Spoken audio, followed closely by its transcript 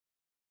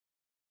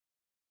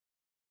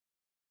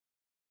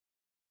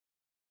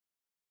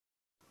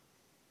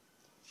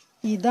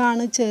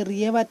ഇതാണ്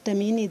ചെറിയ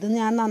വറ്റമീൻ. ഇത്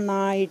ഞാൻ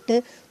നന്നായിട്ട്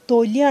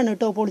തൊലിയാണ്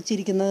കേട്ടോ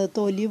പൊളിച്ചിരിക്കുന്നത്.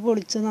 തൊലി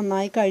പൊളിച്ച്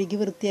നന്നായി കഴുകി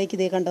വൃത്തിയാക്കി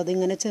ഇതേ കണ്ടത്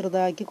ഇങ്ങനെ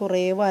ചെറുതാക്കി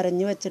കുറേ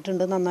വരഞ്ഞ്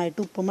വെച്ചിട്ടുണ്ട്. നന്നായിട്ട്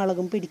ഉപ്പും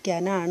മുളകും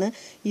പിടിക്കാനാണ്.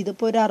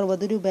 ഇതിപ്പോൾ ഒരു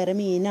 60 രൂപയുടെ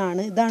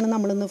മീനാണ്. ഇതാണ്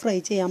നമ്മളിന്ന് ഫ്രൈ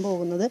ചെയ്യാൻ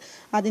പോകുന്നത്.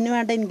 അതിന്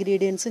വേണ്ട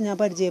ഇൻഗ്രീഡിയൻസ് ഞാൻ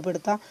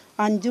പരിചയപ്പെടുത്താം.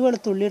 5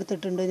 വെളുത്തുള്ളി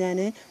എടുത്തിട്ടുണ്ട് ഞാൻ,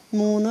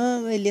 3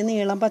 വലിയ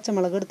നീളം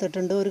പച്ചമുളക്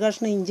എടുത്തിട്ടുണ്ട്, ഒരു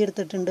കഷ്ണം ഇഞ്ചി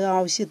എടുത്തിട്ടുണ്ട്,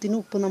 ആവശ്യത്തിന്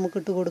ഉപ്പ്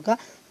നമുക്കിട്ട് കൊടുക്കാം,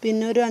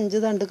 പിന്നെ ഒരു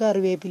 5 തണ്ട്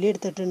കറിവേപ്പില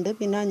എടുത്തിട്ടുണ്ട്,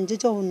 പിന്നെ 5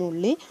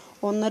 ചുവന്നുള്ളി,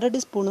 1.5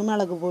 ടീസ്പൂണ്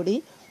മുളക് പൊടി,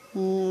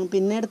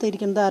 പിന്നെ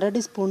എടുത്തിരിക്കുന്നത് 1/2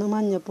 ടീസ്പൂണ്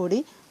മഞ്ഞൾപ്പൊടി,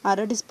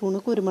 1/2 ടീസ്പൂണ്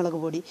കുരുമുളക്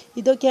പൊടി.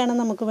 ഇതൊക്കെയാണ്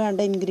നമുക്ക് വേണ്ട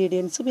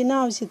ഇൻഗ്രീഡിയൻസ്. പിന്നെ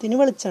ആവശ്യത്തിന്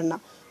വെളിച്ചെണ്ണ.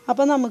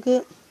 അപ്പോൾ നമുക്ക്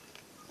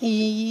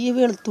ഈ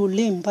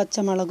വെളുത്തുള്ളിയും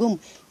പച്ചമുളകും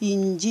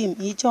ഇഞ്ചിയും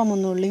ഈ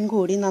ചുമന്നുള്ളിയും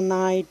കൂടി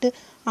നന്നായിട്ട്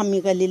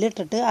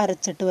അമ്മിക്കല്ലിലിട്ടിട്ട്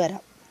അരച്ചിട്ട്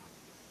വരാം.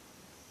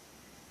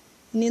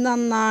 ഇനി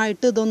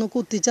നന്നായിട്ട് ഇതൊന്ന്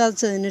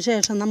കുത്തിച്ചതച്ചതിന്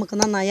ശേഷം നമുക്ക്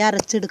നന്നായി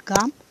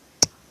അരച്ചെടുക്കാം.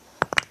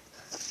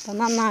 അപ്പം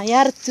നന്നായി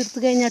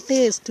അരച്ചെടുത്ത് കഴിഞ്ഞാൽ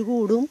ടേസ്റ്റ്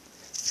കൂടും.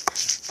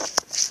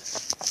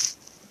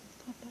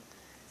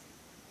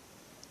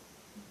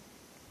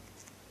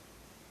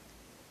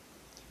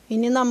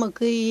 ഇനി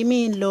നമുക്ക് ഈ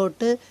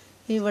മീനിലോട്ട്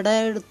ഇവിടെ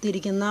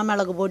എടുത്തിരിക്കുന്ന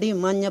മുളക് പൊടിയും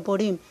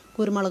മഞ്ഞൾപ്പൊടിയും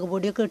കുരുമുളക്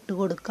പൊടിയൊക്കെ ഇട്ട്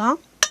കൊടുക്കാം.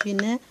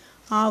 പിന്നെ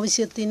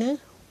ആവശ്യത്തിന്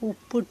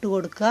ഉപ്പ് ഇട്ട്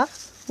കൊടുക്കുക.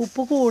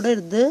 ഉപ്പ്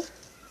കൂടരുത്,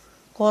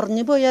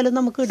 കുറഞ്ഞു പോയാലും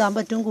നമുക്ക് ഇടാൻ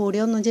പറ്റും,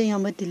 കൂടിയൊന്നും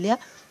ചെയ്യാൻ പറ്റില്ല.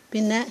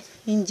 പിന്നെ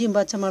ഇഞ്ചിയും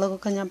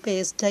പച്ചമുളകൊക്കെ ഞാൻ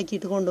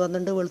പേസ്റ്റാക്കിയിട്ട്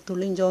കൊണ്ടുവന്നിട്ടുണ്ട്.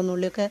 വെളുത്തുള്ളിയും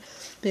ചുവന്നുള്ളിയൊക്കെ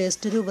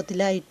പേസ്റ്റ്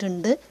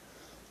രൂപത്തിലായിട്ടുണ്ട്.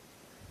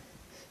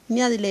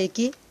 ഇനി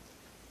അതിലേക്ക്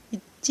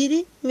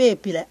ഇച്ചിരി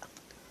വേപ്പില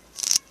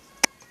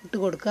ഇട്ട്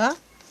കൊടുക്കുക.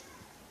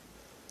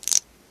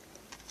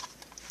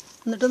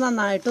 എന്നിട്ട്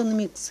നന്നായിട്ടൊന്ന്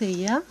മിക്സ്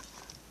ചെയ്യുക.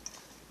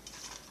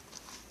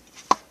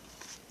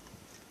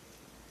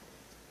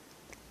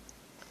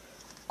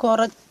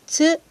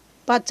 കുറച്ച്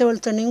പച്ച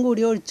വെളിച്ചെണ്ണയും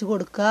കൂടി ഒഴിച്ച്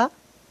കൊടുക്കുക.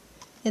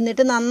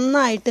 എന്നിട്ട്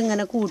നന്നായിട്ട്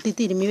ഇങ്ങനെ കൂട്ടി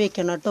തിരുമ്മി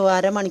വെക്കണം കേട്ടോ.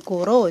 1/2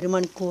 മണിക്കൂറോ 1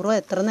 മണിക്കൂറോ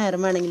എത്ര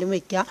നേരം വേണമെങ്കിലും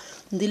വെക്കാം.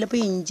 ഇതിലിപ്പോൾ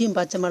ഇഞ്ചിയും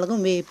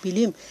പച്ചമുളകും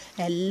വേപ്പിലയും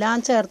എല്ലാം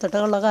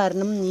ചേർത്തിട്ടുള്ള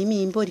കാരണം ഈ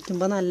മീൻ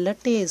പൊരിക്കുമ്പോൾ നല്ല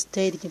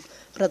ടേസ്റ്റ് ആയിരിക്കും.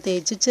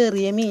 പ്രത്യേകിച്ച്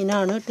ചെറിയ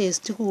മീനാണ്,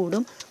 ടേസ്റ്റ്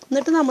കൂടും.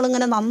 എന്നിട്ട്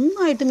നമ്മളിങ്ങനെ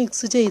നന്നായിട്ട്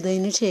മിക്സ്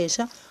ചെയ്തതിന്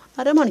ശേഷം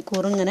 1/2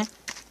 മണിക്കൂർ ഇങ്ങനെ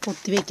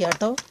പൊത്തി വെക്കുക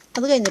കേട്ടോ.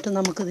 അത് കഴിഞ്ഞിട്ട്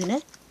നമുക്കിതിനെ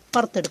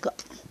വറുത്തെടുക്കാം.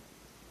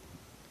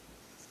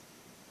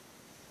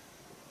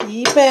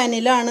 ഈ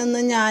പാനിലാണ്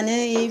ഇന്ന് ഞാൻ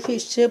ഈ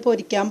ഫിഷ്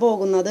പൊരിക്കാൻ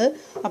പോകുന്നത്.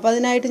 അപ്പോൾ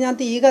അതിനായിട്ട് ഞാൻ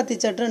തീ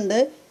കത്തിച്ചിട്ടുണ്ട്.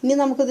 ഇനി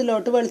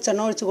നമുക്കിതിലോട്ട്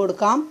വെളിച്ചെണ്ണ ഒഴിച്ച്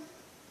കൊടുക്കാം.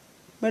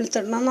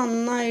 വെളിച്ചെണ്ണ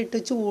നന്നായിട്ട്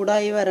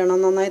ചൂടായി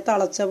വരണം, നന്നായി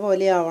തിളച്ച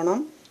പോലെ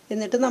ആവണം.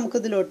 എന്നിട്ട്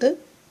നമുക്കിതിലോട്ട്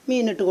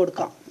മീനിട്ട്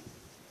കൊടുക്കാം.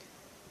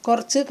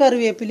 കുറച്ച്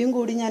കറിവേപ്പിലയും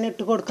കൂടി ഞാൻ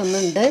ഇട്ട്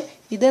കൊടുക്കുന്നുണ്ട്.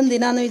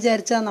 ഇതെന്തിനാന്ന്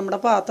വിചാരിച്ചാൽ നമ്മുടെ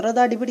പാത്രം ഇത്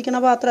അടി പിടിക്കണ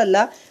പാത്രമല്ല,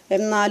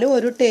 എന്നാലും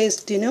ഒരു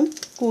ടേസ്റ്റിനും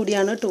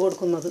കൂടിയാണ് ഇട്ട്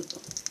കൊടുക്കുന്നത്.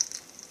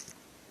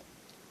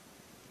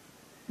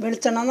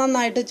 വെളിച്ചെണ്ണ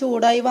നന്നായിട്ട്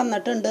ചൂടായി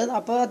വന്നിട്ടുണ്ട്.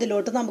 അപ്പോൾ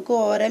അതിലോട്ട് നമുക്ക്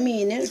ഓരോ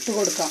മീൻ ഇട്ട്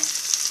കൊടുക്കാം.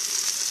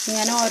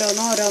 ഇങ്ങനെ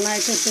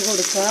ഓരോന്നായിട്ട് ഇട്ട്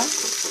കൊടുക്കുക.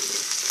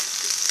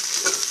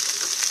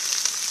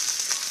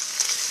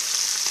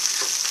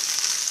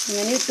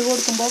 ഇങ്ങനെ ഇട്ട്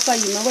കൊടുക്കുമ്പോൾ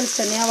കയ്യുമ്മ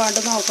വെളിച്ചെണ്ണ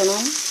ആവാണ്ട്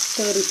നോക്കണം.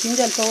 തെറിച്ചും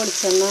ചിലപ്പോൾ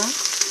വെളിച്ചെണ്ണ,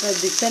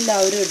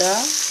 ശ്രദ്ധിച്ചെല്ലാവരും ഇടുക.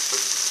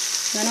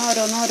 ഇങ്ങനെ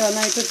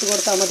ഓരോന്നായിട്ട് ഇട്ട്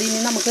കൊടുത്താൽ മതി.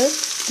 ഇനി നമുക്ക്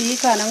തീ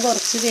കനം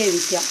കുറച്ച്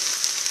വേവിക്കാം,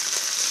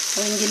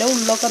 എങ്കിലേ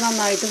ഉള്ളൊക്കെ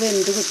നന്നായിട്ട്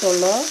വെന്ത്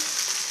കിട്ടുള്ളൂ.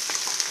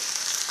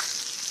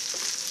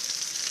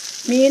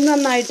 മീൻ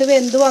നന്നായിട്ട്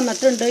വെന്ത്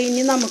വന്നിട്ടുണ്ട്.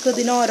 ഇനി നമുക്ക്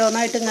ഇതിന്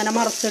ഓരോന്നായിട്ട് ഇങ്ങനെ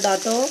മറിച്ചിടാം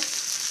കേട്ടോ.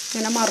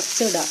 ഇങ്ങനെ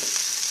മറിച്ചിടാം,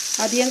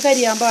 അധികം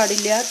കരിയാൻ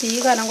പാടില്ല. തീ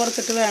കനം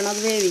കുറച്ചിട്ട് വേണം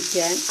അത്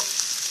വേവിക്കാൻ.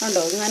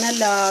 കണ്ടോ, ഇങ്ങനെ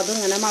എല്ലാതും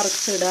ഇങ്ങനെ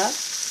മറിച്ചിടുക.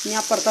 ഇനി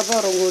അപ്പുറത്തെ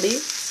പുറം കൂടി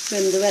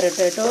വെന്ത്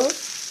വരട്ടെ കേട്ടോ.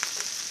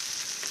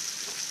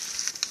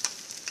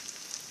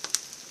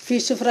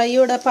 ഫിഷ് ഫ്രൈ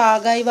ഇവിടെ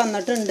പാകമായി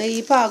വന്നിട്ടുണ്ട്. ഈ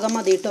പാകം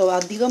മതി കേട്ടോ.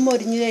 അധികം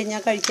മൊരിഞ്ഞു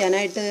കഴിഞ്ഞാൽ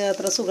കഴിക്കാനായിട്ട്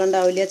അത്ര സുഖം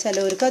ഉണ്ടാവില്ല.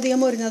 ചിലവർക്ക്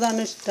അധികം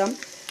മൊരിഞ്ഞതാണ് ഇഷ്ടം.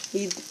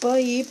 ഇപ്പോൾ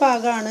ഈ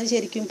പാകമാണ്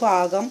ശരിക്കും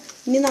പാകം.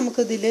 ഇനി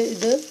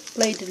ഇത്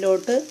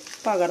പ്ലേറ്റിലോട്ട്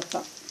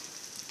പകർത്താം.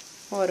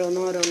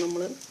 ഓരോന്നും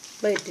നമ്മൾ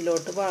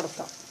പ്ലേറ്റിലോട്ട്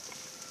പകർത്താം.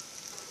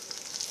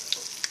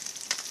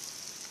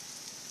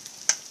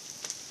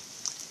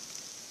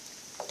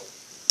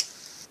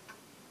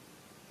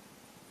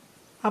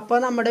 അപ്പോൾ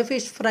നമ്മുടെ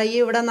ഫിഷ് ഫ്രൈ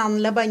ഇവിടെ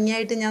നല്ല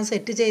ഭംഗിയായിട്ട് ഞാൻ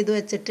സെറ്റ് ചെയ്ത്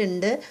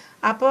വെച്ചിട്ടുണ്ട്.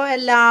 അപ്പോൾ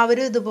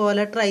എല്ലാവരും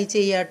ഇതുപോലെ ട്രൈ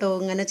ചെയ്യുക കേട്ടോ.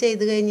 ഇങ്ങനെ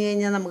ചെയ്ത്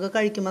കഴിഞ്ഞാൽ നമുക്ക്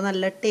കഴിക്കുമ്പോൾ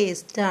നല്ല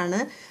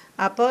ടേസ്റ്റാണ്.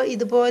 അപ്പോൾ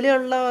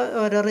ഇതുപോലെയുള്ള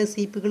ഓരോ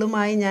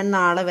റെസിപ്പികളുമായി ഞാൻ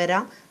നാളെ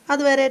വരാം.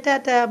 അതുവരെ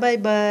ടാറ്റാ, ബൈ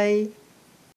ബൈ.